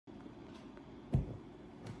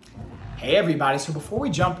Hey everybody, so before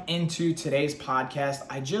we jump into today's podcast,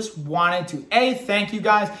 I just wanted to thank you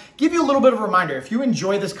guys, give you a little bit of a reminder. If you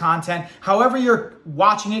enjoy this content, however you're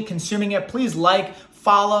watching it, consuming it, please like,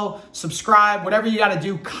 follow, subscribe, whatever you got to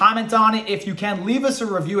do, comment on it. If you can, leave us a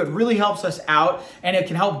review. It really helps us out and it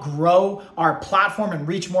can help grow our platform and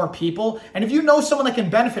reach more people. And if you know someone that can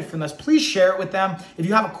benefit from this, please share it with them. If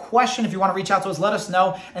you have a question, if you want to reach out to us, let us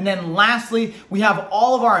know. And then lastly, we have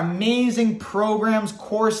all of our amazing programs,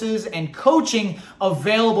 courses, and coaching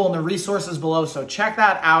available in the resources below. So check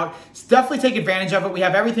that out. Definitely take advantage of it. We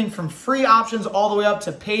have everything from free options all the way up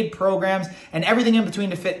to paid programs and everything in between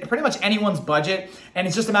to fit pretty much anyone's budget. And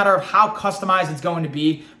it's just a matter of how customized it's going to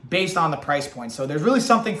be based on the price point. So there's really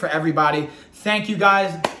something for everybody. Thank you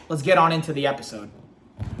guys. Let's get on into the episode.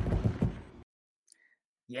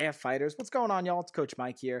 Yeah, fighters. What's going on, y'all? It's Coach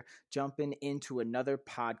Mike here, jumping into another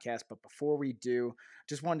podcast. But before we do,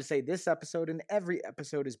 just wanted to say this episode and every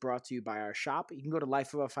episode is brought to you by our shop. You can go to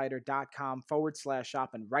lifeofafighter.com/shop.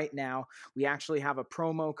 And right now, we actually have a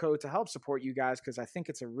promo code to help support you guys because I think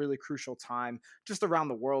it's a really crucial time just around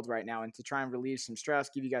the world right now. And to try and relieve some stress,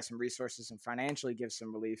 give you guys some resources, and financially give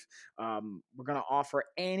some relief, we're going to offer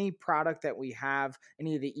any product that we have,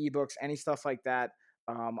 any of the ebooks, any stuff like that,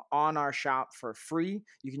 on our shop for free.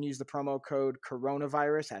 You can use the promo code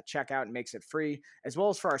coronavirus at checkout and makes it free, as well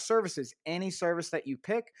as for our services. Any service that you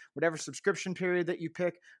pick, whatever subscription period that you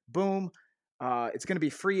pick, boom, it's going to be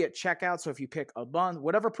free at checkout. So if you pick a month,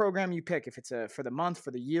 whatever program you pick, if it's for the month,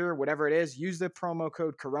 for the year, whatever it is, use the promo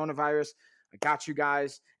code coronavirus. I got you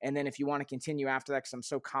guys. And then if you want to continue after that, because I'm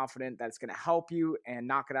so confident that it's going to help you and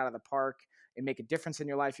knock it out of the park and make a difference in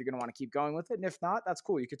your life, you're going to want to keep going with it. And if not, that's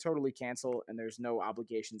cool. You could totally cancel and there's no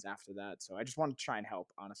obligations after that. So I just want to try and help,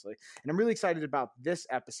 honestly. And I'm really excited about this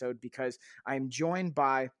episode because I'm joined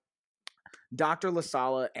by Dr.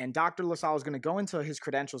 Lasala, and Dr. Lasala is going to go into his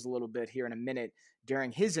credentials a little bit here in a minute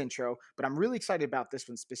during his intro, but I'm really excited about this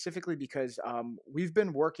one specifically because we've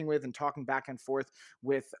been working with and talking back and forth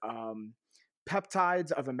with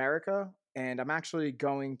Peptides of America, and I'm actually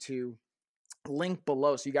going to link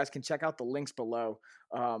below so you guys can check out the links below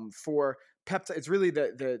for peptide. It's really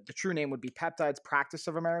the true name would be Peptides Practice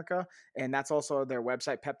of America, and that's also their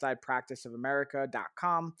website,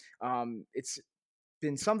 peptidepracticeofamerica.com. It's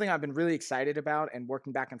been something I've been really excited about and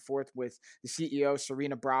working back and forth with the CEO,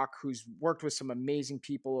 Serena Brock, who's worked with some amazing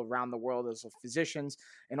people around the world as physicians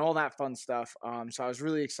and all that fun stuff. So I was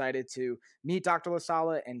really excited to meet Dr.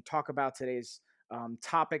 Lasala and talk about today's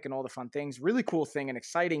topic and all the fun things. Really cool thing and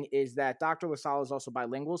exciting is that Dr. Lasala is also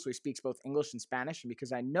bilingual, so he speaks both English and Spanish. And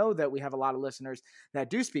because I know that we have a lot of listeners that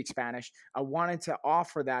do speak Spanish, I wanted to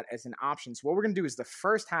offer that as an option. So what we're going to do is the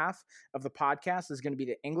first half of the podcast is going to be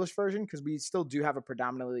the English version because we still do have a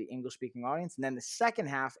predominantly English-speaking audience. And then the second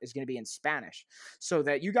half is going to be in Spanish so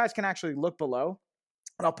that you guys can actually look below.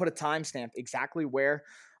 And I'll put a timestamp exactly where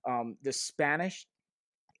the Spanish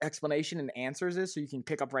explanation and answers is so you can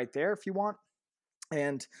pick up right there if you want.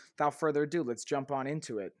 And without further ado, let's jump on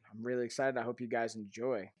into it. I'm really excited. I hope you guys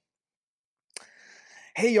enjoy.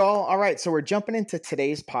 Hey, y'all. All right. So we're jumping into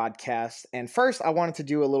today's podcast. And first, I wanted to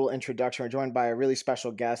do a little introduction. We're joined by a really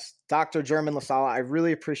special guest, Dr. German Lasala. I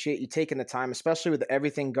really appreciate you taking the time, especially with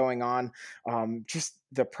everything going on, just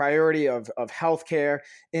the priority of healthcare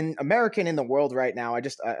in America and in the world right now.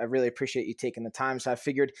 I really appreciate you taking the time. So I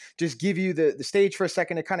figured just give you the stage for a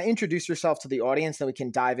second to kind of introduce yourself to the audience, then we can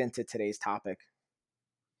dive into today's topic.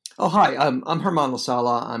 Oh, hi. I'm Herman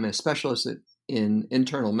Lasala. I'm a specialist in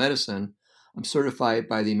internal medicine. I'm certified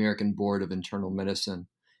by the American Board of Internal Medicine,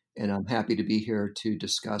 and I'm happy to be here to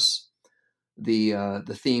discuss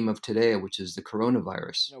the theme of today, which is the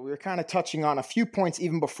coronavirus. We were kind of touching on a few points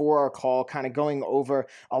even before our call, kind of going over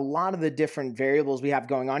a lot of the different variables we have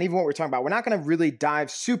going on, even what we're talking about. We're not going to really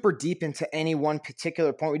dive super deep into any one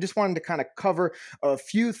particular point. We just wanted to kind of cover a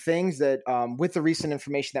few things that with the recent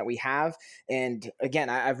information that we have. And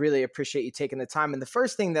again, I really appreciate you taking the time. And the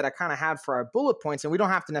first thing that I kind of had for our bullet points, and we don't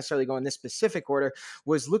have to necessarily go in this specific order,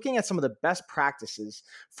 was looking at some of the best practices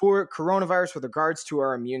for coronavirus with regards to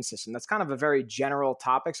our immune system. That's kind of a very general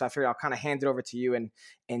topic. So I figured I'll kind of hand it over to you and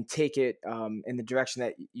take it in the direction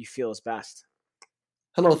that you feel is best.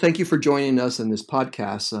 Hello. Thank you for joining us in this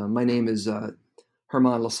podcast. My name is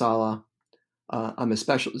Herman Lasala. I'm a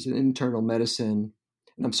specialist in internal medicine,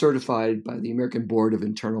 and I'm certified by the American Board of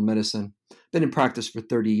Internal Medicine. Been in practice for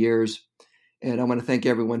 30 years, and I want to thank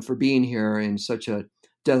everyone for being here in such a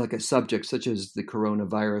delicate subject, such as the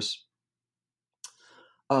coronavirus.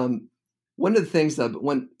 One of the things that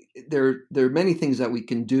there are many things that we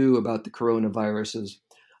can do about the coronaviruses.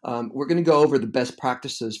 We're going to go over the best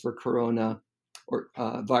practices for corona or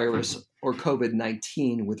virus or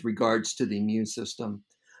COVID-19 with regards to the immune system.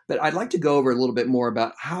 But I'd like to go over a little bit more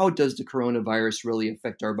about how does the coronavirus really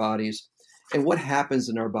affect our bodies and what happens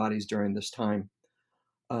in our bodies during this time.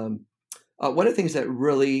 One of the things that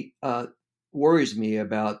really worries me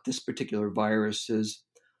about this particular virus is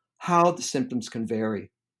how the symptoms can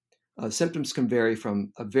vary. Symptoms can vary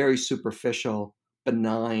from a very superficial,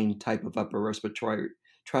 benign type of upper respiratory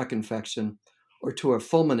tract infection or to a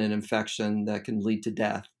fulminant infection that can lead to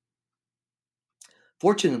death.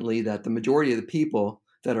 Fortunately, that the majority of the people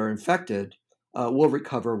that are infected will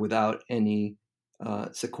recover without any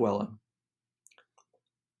sequelae.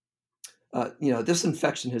 This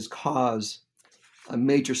infection has caused a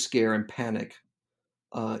major scare and panic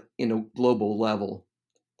in a global level.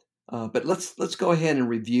 But let's go ahead and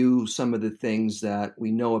review some of the things that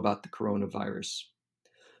we know about the coronavirus.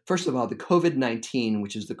 First of all, the COVID-19,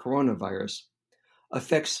 which is the coronavirus,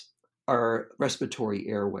 affects our respiratory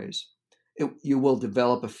airways. You will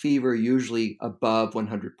develop a fever usually above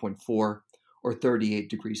 100.4 or 38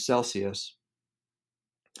 degrees Celsius.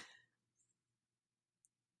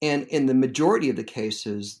 And in the majority of the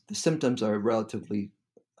cases, the symptoms are relatively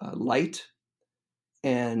light,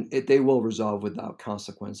 and they will resolve without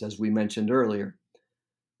consequence, as we mentioned earlier.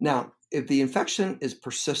 Now, if the infection is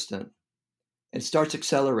persistent and starts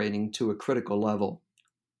accelerating to a critical level,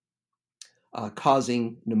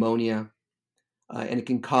 causing pneumonia, and it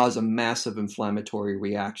can cause a massive inflammatory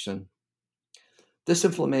reaction. This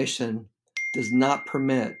inflammation does not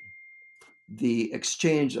permit the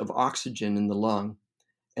exchange of oxygen in the lung,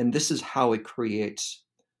 and this is how it creates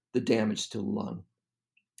the damage to the lung.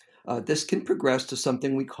 This can progress to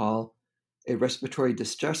something we call a respiratory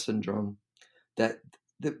distress syndrome that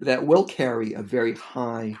will carry a very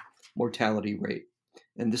high mortality rate.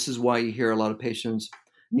 And this is why you hear a lot of patients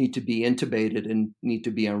need to be intubated and need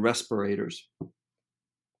to be on respirators.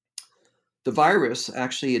 The virus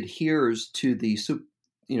actually adheres to the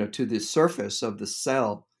surface of the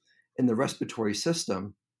cell in the respiratory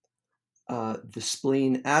system, the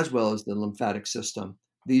spleen, as well as the lymphatic system.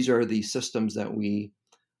 These are the systems that we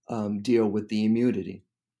deal with the immunity.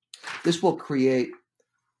 This will create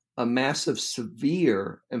a massive,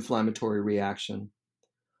 severe inflammatory reaction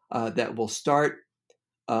that will start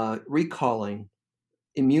recalling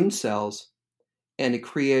immune cells, and it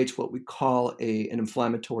creates what we call an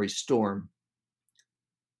inflammatory storm.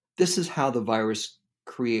 This is how the virus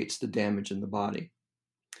creates the damage in the body.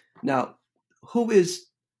 Now, who is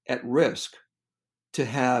at risk to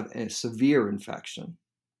have a severe infection?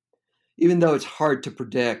 Even though it's hard to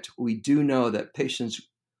predict, we do know that patients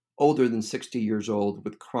older than 60 years old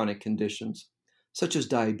with chronic conditions, such as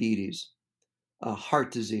diabetes,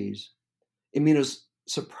 heart disease,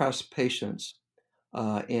 immunosuppressed patients,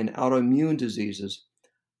 and autoimmune diseases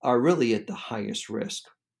are really at the highest risk.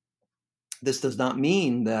 This does not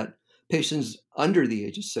mean that patients under the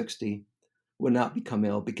age of 60 will not become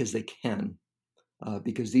ill, because they can,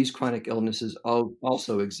 because these chronic illnesses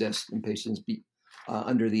also exist in patients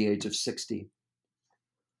under the age of 60.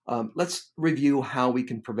 Let's review how we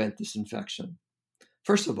can prevent this infection.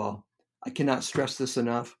 First of all, I cannot stress this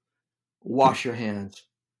enough. Wash your hands,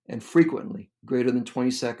 and frequently, greater than 20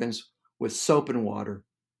 seconds, with soap and water.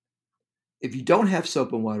 If you don't have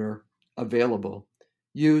soap and water available,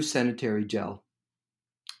 use sanitary gel.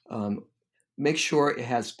 Make sure it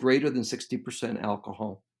has greater than 60%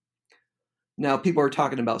 alcohol. Now, people are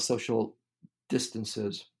talking about social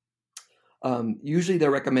distances. Usually they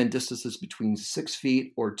recommend distances between 6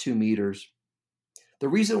 feet or 2 meters. The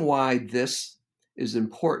reason why this is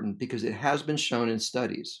important, because it has been shown in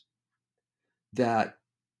studies that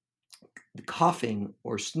the coughing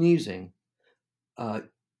or sneezing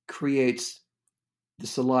creates the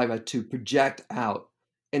saliva to project out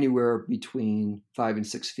anywhere between 5 and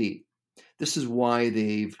 6 feet. This is why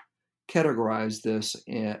they've categorized this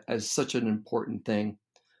as such an important thing,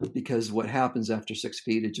 because what happens after 6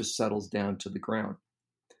 feet, it just settles down to the ground.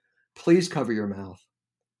 Please cover your mouth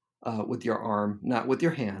with your arm, not with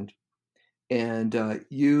your hand, and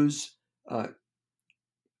use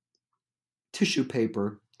tissue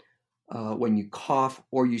paper when you cough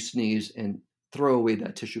or you sneeze, and throw away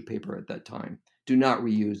that tissue paper at that time. Do not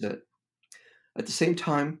reuse it. At the same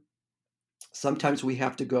time, sometimes we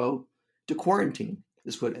have to go to quarantine.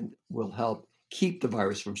 This will help keep the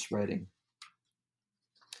virus from spreading.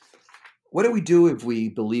 What do we do if we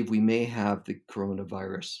believe we may have the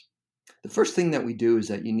coronavirus? The first thing that we do is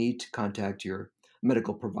that you need to contact your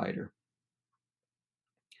medical provider.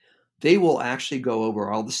 They will actually go over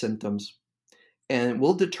all the symptoms and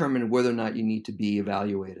will determine whether or not you need to be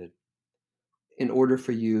evaluated in order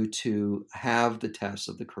for you to have the test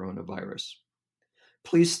of the coronavirus.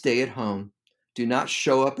 Please stay at home. Do not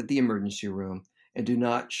show up at the emergency room and do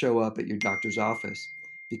not show up at your doctor's office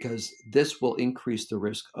because this will increase the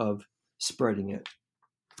risk of spreading it.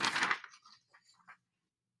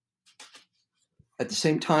 At the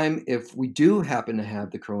same time, if we do happen to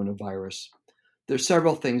have the coronavirus, there's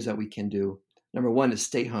several things that we can do. Number one is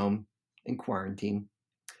stay home and quarantine.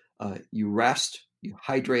 You rest, you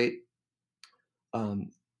hydrate.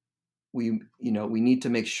 We need to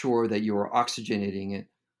make sure that you are oxygenating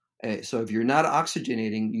it. So if you're not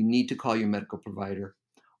oxygenating, you need to call your medical provider,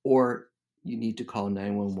 or you need to call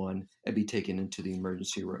 911 and be taken into the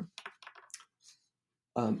emergency room.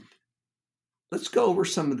 Let's go over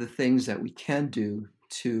some of the things that we can do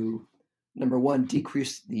to, number one,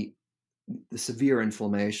 decrease the severe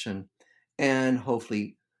inflammation and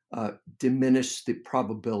hopefully diminish the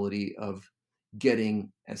probability of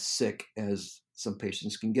getting as sick as some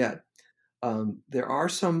patients can get. There are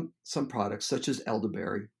some products, such as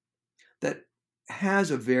elderberry, that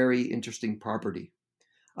has a very interesting property.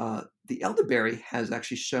 The elderberry has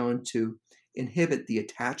actually shown to inhibit the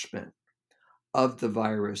attachment of the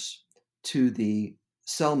virus to the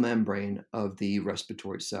cell membrane of the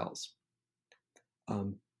respiratory cells.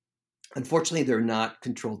 Unfortunately, there are not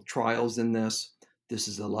controlled trials in this.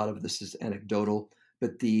 A lot of this is anecdotal,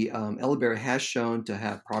 but the elderberry has shown to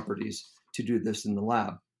have properties to do this in the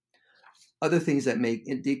lab. Other things that may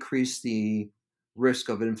decrease the risk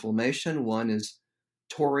of inflammation, one is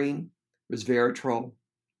taurine, resveratrol,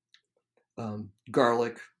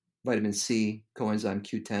 garlic, vitamin C, coenzyme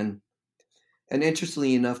Q10, and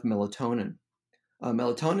interestingly enough, melatonin.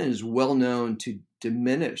 Melatonin is well known to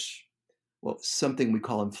diminish something we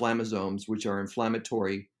call inflammasomes, which are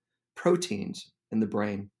inflammatory proteins in the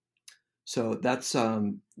brain. So that's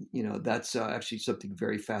actually something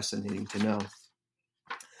very fascinating to know.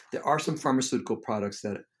 There are some pharmaceutical products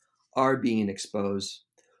that are being exposed.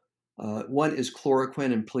 One is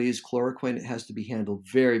chloroquine, and please, chloroquine has to be handled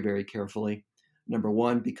very, very carefully. Number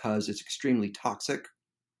one, because it's extremely toxic.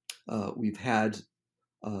 We've had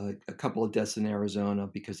a couple of deaths in Arizona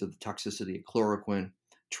because of the toxicity of chloroquine,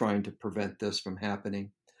 trying to prevent this from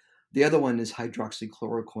happening. The other one is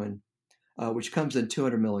hydroxychloroquine, which comes in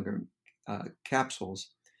 200 milligram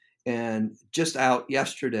capsules. And just out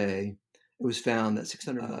yesterday, it was found that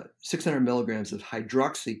 600 milligrams of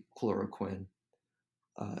hydroxychloroquine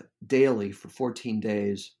daily for 14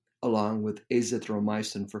 days, along with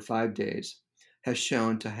azithromycin for 5 days, has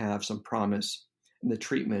shown to have some promise in the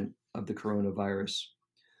treatment of the coronavirus.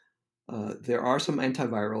 There are some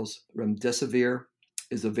antivirals. Remdesivir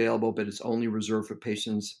is available, but it's only reserved for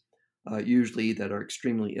patients usually that are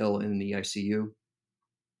extremely ill in the ICU.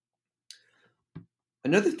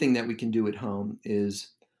 Another thing that we can do at home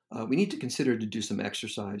is we need to consider to do some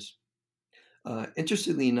exercise.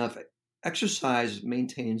 Interestingly enough, exercise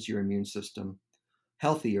maintains your immune system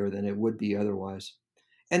healthier than it would be otherwise.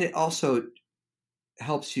 And it also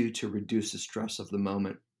helps you to reduce the stress of the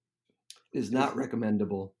moment. It is not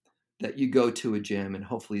recommendable that you go to a gym, and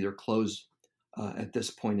hopefully they're closed at this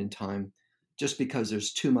point in time, just because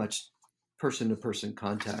there's too much person-to-person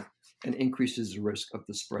contact and increases the risk of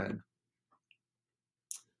the spread.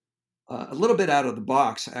 A little bit out of the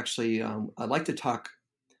box, actually, I'd like to talk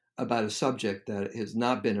about a subject that has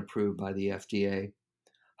not been approved by the FDA,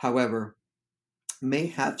 however, may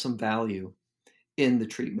have some value in the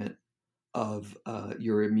treatment of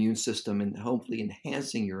your immune system and hopefully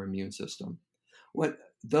enhancing your immune system.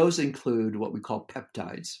 Those include what we call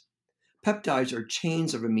peptides. Peptides are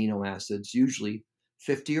chains of amino acids, usually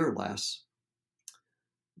 50 or less,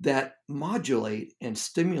 that modulate and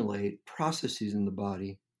stimulate processes in the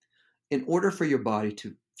body in order for your body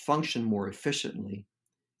to function more efficiently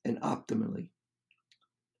and optimally.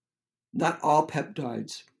 Not all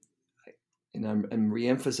peptides, and I'm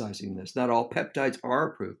re-emphasizing this, not all peptides are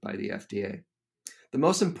approved by the FDA. The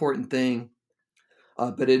most important thing,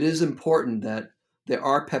 but it is important that there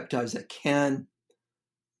are peptides that can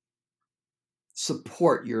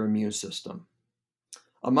support your immune system.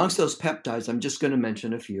 Amongst those peptides, I'm just going to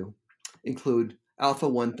mention a few, include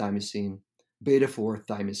alpha-1 thymosin, beta-4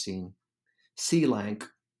 thymosin, C-LANC,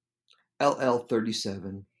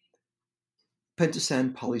 LL37,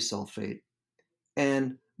 pentosan polysulfate,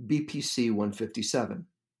 and BPC 157.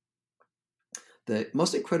 The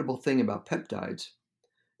most incredible thing about peptides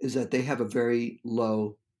is that they have a very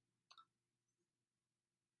low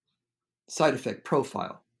side effect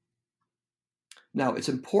profile. Now, it's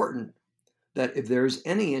important that if there's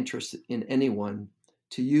any interest in anyone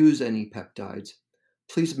to use any peptides,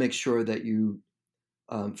 please make sure that you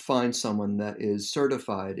find someone that is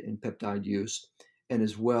certified in peptide use and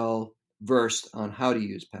is well versed on how to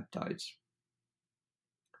use peptides.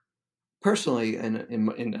 Personally,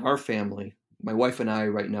 in our family, my wife and I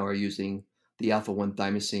right now are using the alpha-1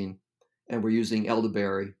 thymosin, and we're using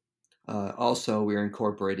elderberry. Also, we're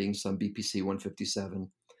incorporating some BPC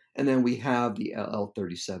 157, and then we have the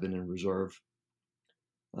LL37 in reserve.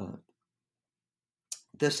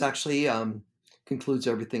 This actually concludes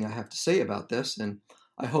everything I have to say about this, and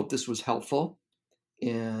I hope this was helpful.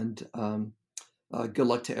 And good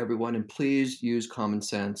luck to everyone, and please use common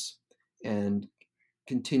sense and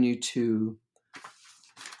continue to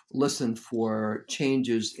listen for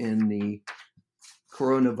changes in the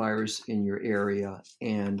coronavirus in your area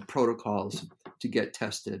and protocols to get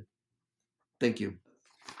tested. Thank you.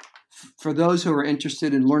 For those who are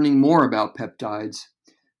interested in learning more about peptides,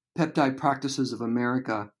 Peptide Practices of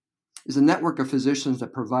America is a network of physicians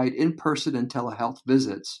that provide in-person and telehealth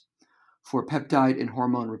visits for peptide and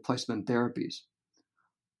hormone replacement therapies.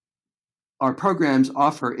 Our programs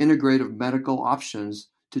offer integrative medical options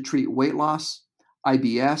to treat weight loss,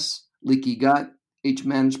 IBS, leaky gut, H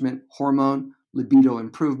management, hormone, libido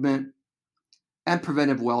improvement, and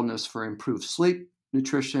preventive wellness for improved sleep,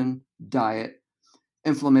 nutrition, diet,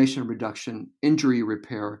 inflammation reduction, injury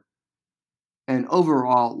repair, and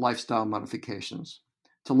overall lifestyle modifications.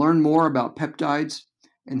 To learn more about peptides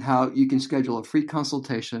and how you can schedule a free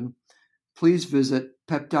consultation, please visit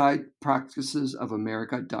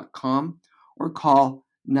peptidepracticesofamerica.com or call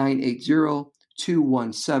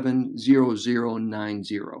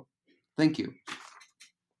 980-217-0090. Thank you.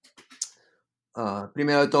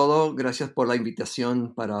 Primero de todo, gracias por la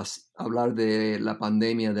invitación para hablar de la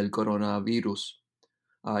pandemia del coronavirus.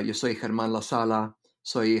 Yo soy Germán Lasala,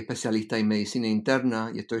 soy especialista en medicina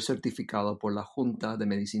interna y estoy certificado por la Junta de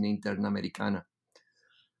Medicina Interna Americana.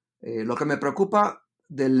 Lo que me preocupa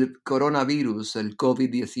del coronavirus, el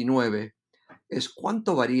COVID-19, es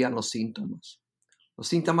cuánto varían los síntomas. Los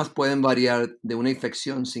síntomas pueden variar de una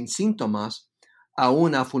infección sin síntomas a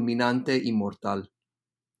una fulminante y mortal.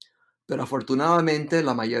 Pero afortunadamente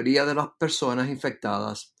la mayoría de las personas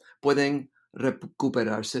infectadas pueden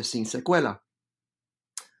recuperarse sin secuela.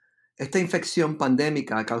 Esta infección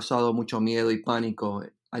pandémica ha causado mucho miedo y pánico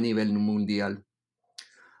a nivel mundial.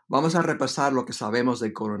 Vamos a repasar lo que sabemos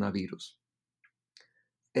del coronavirus.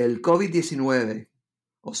 El COVID-19,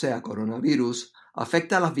 o sea, coronavirus,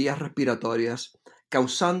 afecta a las vías respiratorias,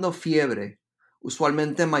 causando fiebre,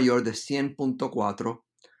 usualmente mayor de 100.4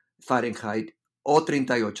 Fahrenheit o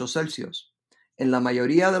 38 Celsius. En la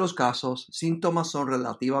mayoría de los casos, síntomas son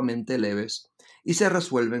relativamente leves y se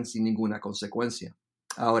resuelven sin ninguna consecuencia.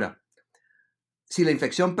 Ahora, si la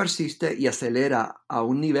infección persiste y acelera a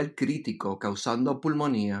un nivel crítico, causando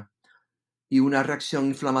pulmonía y una reacción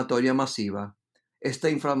inflamatoria masiva, esta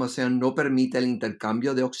inflamación no permite el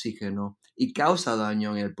intercambio de oxígeno y causa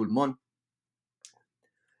daño en el pulmón.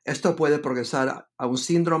 Esto puede progresar a un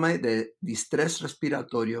síndrome de distrés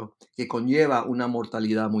respiratorio que conlleva una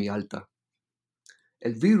mortalidad muy alta.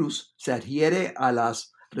 El virus se adhiere a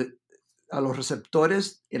los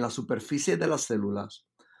receptores en la superficie de las células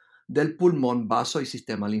del pulmón, vaso y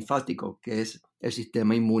sistema linfático, que es el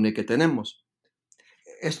sistema inmune que tenemos.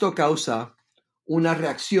 Esto causa una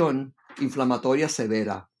reacción inflamatoria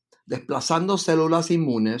severa, desplazando células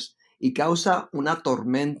inmunes y causa una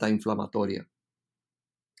tormenta inflamatoria.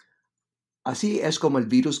 Así es como el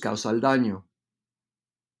virus causa el daño.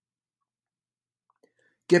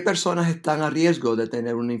 ¿Qué personas están a riesgo de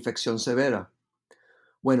tener una infección severa?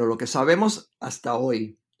 Bueno, lo que sabemos hasta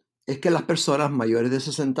hoy es que las personas mayores de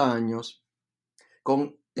 60 años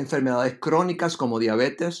con enfermedades crónicas como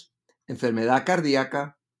diabetes, enfermedad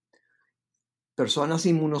cardíaca, personas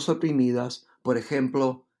inmunosuprimidas, por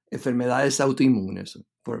ejemplo, enfermedades autoinmunes,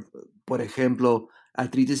 por ejemplo,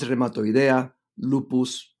 artritis reumatoidea,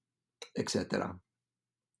 lupus, etc.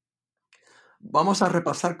 Vamos a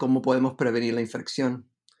repasar cómo podemos prevenir la infección.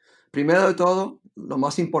 Primero de todo, lo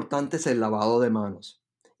más importante es el lavado de manos.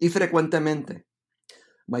 Y frecuentemente,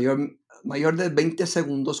 mayor de 20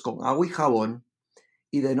 segundos con agua y jabón,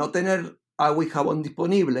 y de no tener agua y jabón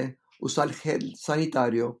disponible, usar gel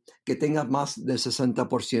sanitario que tenga más del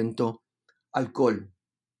 60% alcohol.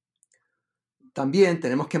 También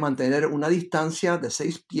tenemos que mantener una distancia de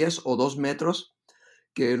 6 pies o 2 metros,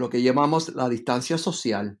 que es lo que llamamos la distancia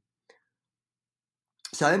social.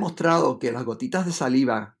 Se ha demostrado que las gotitas de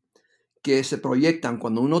saliva que se proyectan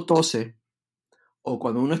cuando uno tose o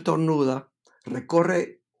cuando uno estornuda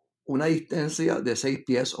recorre una distancia de 6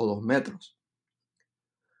 pies o 2 metros.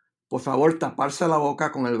 Por favor, taparse la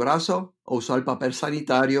boca con el brazo o usar papel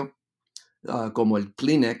sanitario como el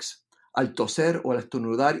Kleenex al toser o al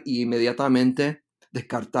estornudar y inmediatamente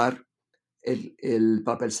descartar el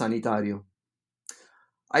papel sanitario.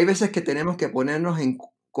 Hay veces que tenemos que ponernos en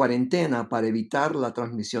cuarentena para evitar la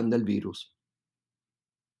transmisión del virus.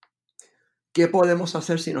 ¿Qué podemos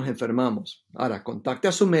hacer si nos enfermamos? Ahora, contacte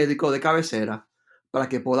a su médico de cabecera para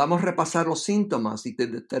que podamos repasar los síntomas y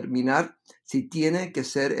determinar si tiene que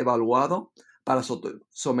ser evaluado para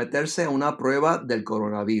someterse a una prueba del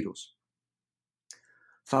coronavirus.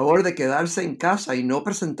 Favor de quedarse en casa y no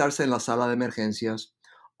presentarse en la sala de emergencias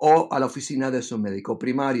o a la oficina de su médico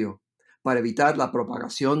primario para evitar la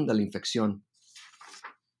propagación de la infección.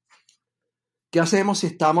 ¿Qué hacemos si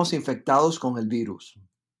estamos infectados con el virus?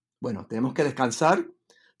 Bueno, tenemos que descansar,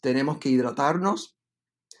 tenemos que hidratarnos,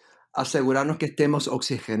 asegurarnos que estemos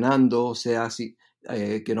oxigenando, o sea,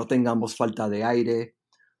 que no tengamos falta de aire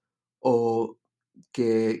o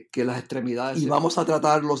que las extremidades... Y vamos a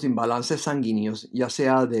tratar los imbalances sanguíneos, ya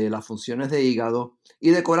sea de las funciones de hígado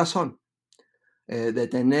y de corazón. De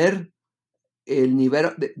tener el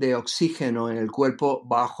nivel de oxígeno en el cuerpo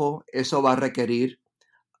bajo, eso va a requerir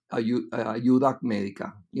ayuda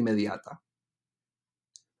médica inmediata.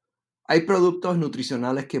 Hay productos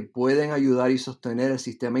nutricionales que pueden ayudar y sostener el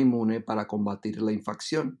sistema inmune para combatir la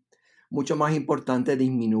infección. Mucho más importante,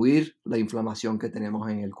 disminuir la inflamación que tenemos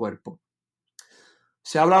en el cuerpo.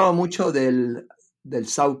 Se ha hablado mucho del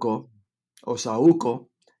saúco o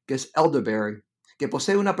saúco, que es elderberry, que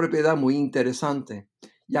posee una propiedad muy interesante,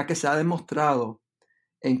 ya que se ha demostrado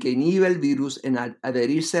en que inhibe el virus en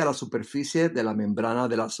adherirse a la superficie de la membrana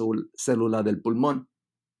de la célula del pulmón.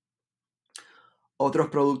 Otros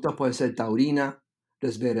productos pueden ser taurina,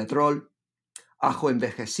 resveratrol, ajo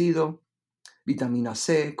envejecido, vitamina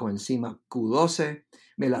C, coenzima Q12,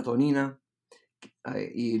 melatonina.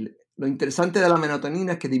 Y lo interesante de la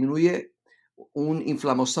melatonina es que disminuye un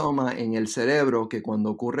inflamosoma en el cerebro que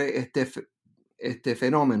cuando ocurre este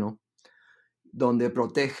fenómeno, donde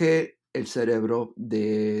protege el cerebro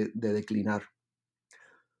de declinar.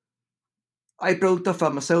 Hay productos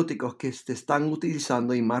farmacéuticos que se están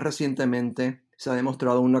utilizando y más recientemente se ha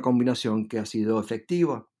demostrado una combinación que ha sido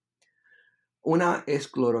efectiva. Una es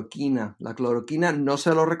cloroquina. La cloroquina no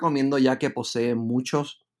se lo recomiendo ya que posee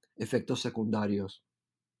muchos efectos secundarios.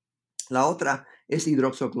 La otra es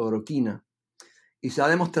hidroxicloroquina y se ha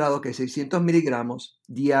demostrado que 600 miligramos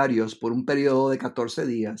diarios por un periodo de 14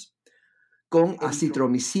 días con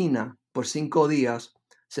acitromicina por 5 días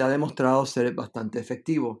se ha demostrado ser bastante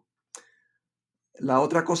efectivo. La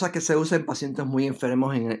otra cosa que se usa en pacientes muy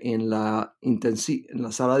enfermos en la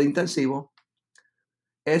sala de intensivo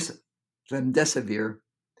es remdesivir,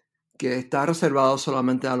 que está reservado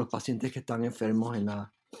solamente a los pacientes que están enfermos en el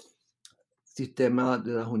sistema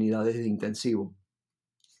de las unidades de intensivo.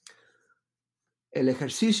 El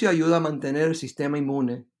ejercicio ayuda a mantener el sistema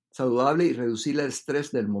inmune saludable y reducir el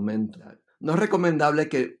estrés del momento. No es recomendable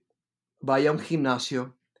que vaya a un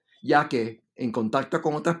gimnasio, ya que en contacto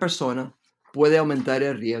con otras personas puede aumentar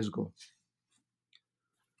el riesgo.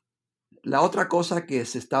 La otra cosa que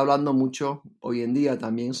se está hablando mucho hoy en día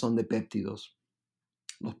también son de péptidos.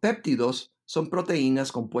 Los péptidos son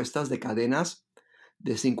proteínas compuestas de cadenas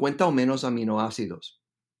de 50 o menos aminoácidos.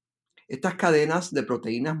 Estas cadenas de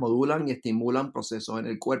proteínas modulan y estimulan procesos en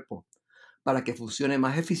el cuerpo para que funcione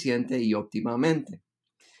más eficiente y óptimamente.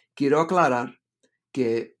 Quiero aclarar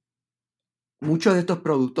que muchos de estos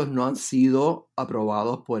productos no han sido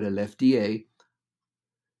aprobados por el FDA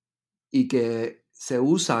y que se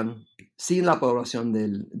usan sin la aprobación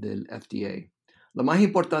del FDA. Lo más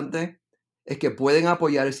importante es que pueden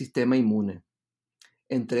apoyar el sistema inmune.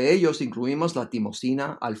 Entre ellos incluimos la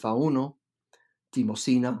timosina alfa 1,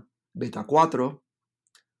 timosina beta 4,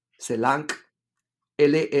 CELANC,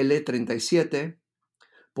 LL37,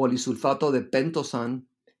 polisulfato de pentosan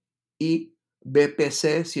y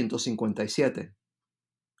BPC 157.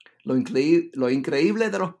 Lo increíble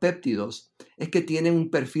de los péptidos es que tienen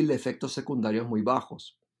un perfil de efectos secundarios muy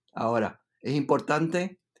bajos. Ahora, es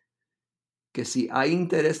importante que si hay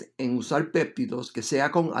interés en usar péptidos, que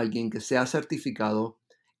sea con alguien que sea certificado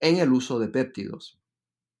en el uso de péptidos.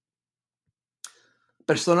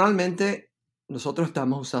 Personalmente, nosotros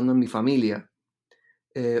estamos usando en mi familia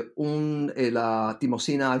la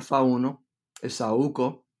timosina alfa 1, el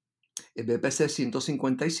saúco, el BPC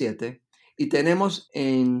 157 y tenemos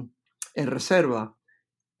en reserva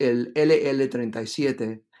el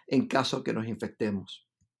LL37 en caso que nos infectemos.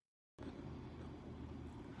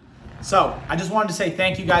 So I just wanted to say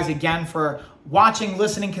thank you guys again for watching,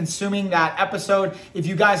 listening, consuming that episode. If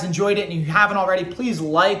you guys enjoyed it and you haven't already, please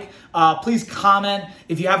please comment.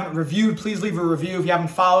 If you haven't reviewed, please leave a review. If you haven't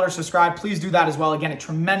followed or subscribed, please do that as well. Again, it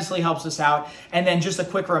tremendously helps us out. And then just a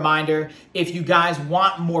quick reminder, if you guys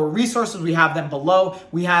want more resources, we have them below.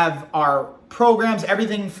 We have our programs,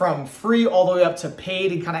 everything from free all the way up to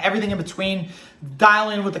paid and kind of everything in between. Dial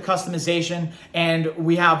in with the customization, and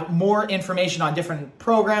we have more information on different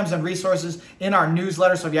programs and resources in our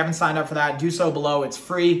newsletter. So if you haven't signed up for that, do so below. It's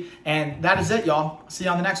free. And that is it, y'all. See you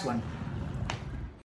on the next one.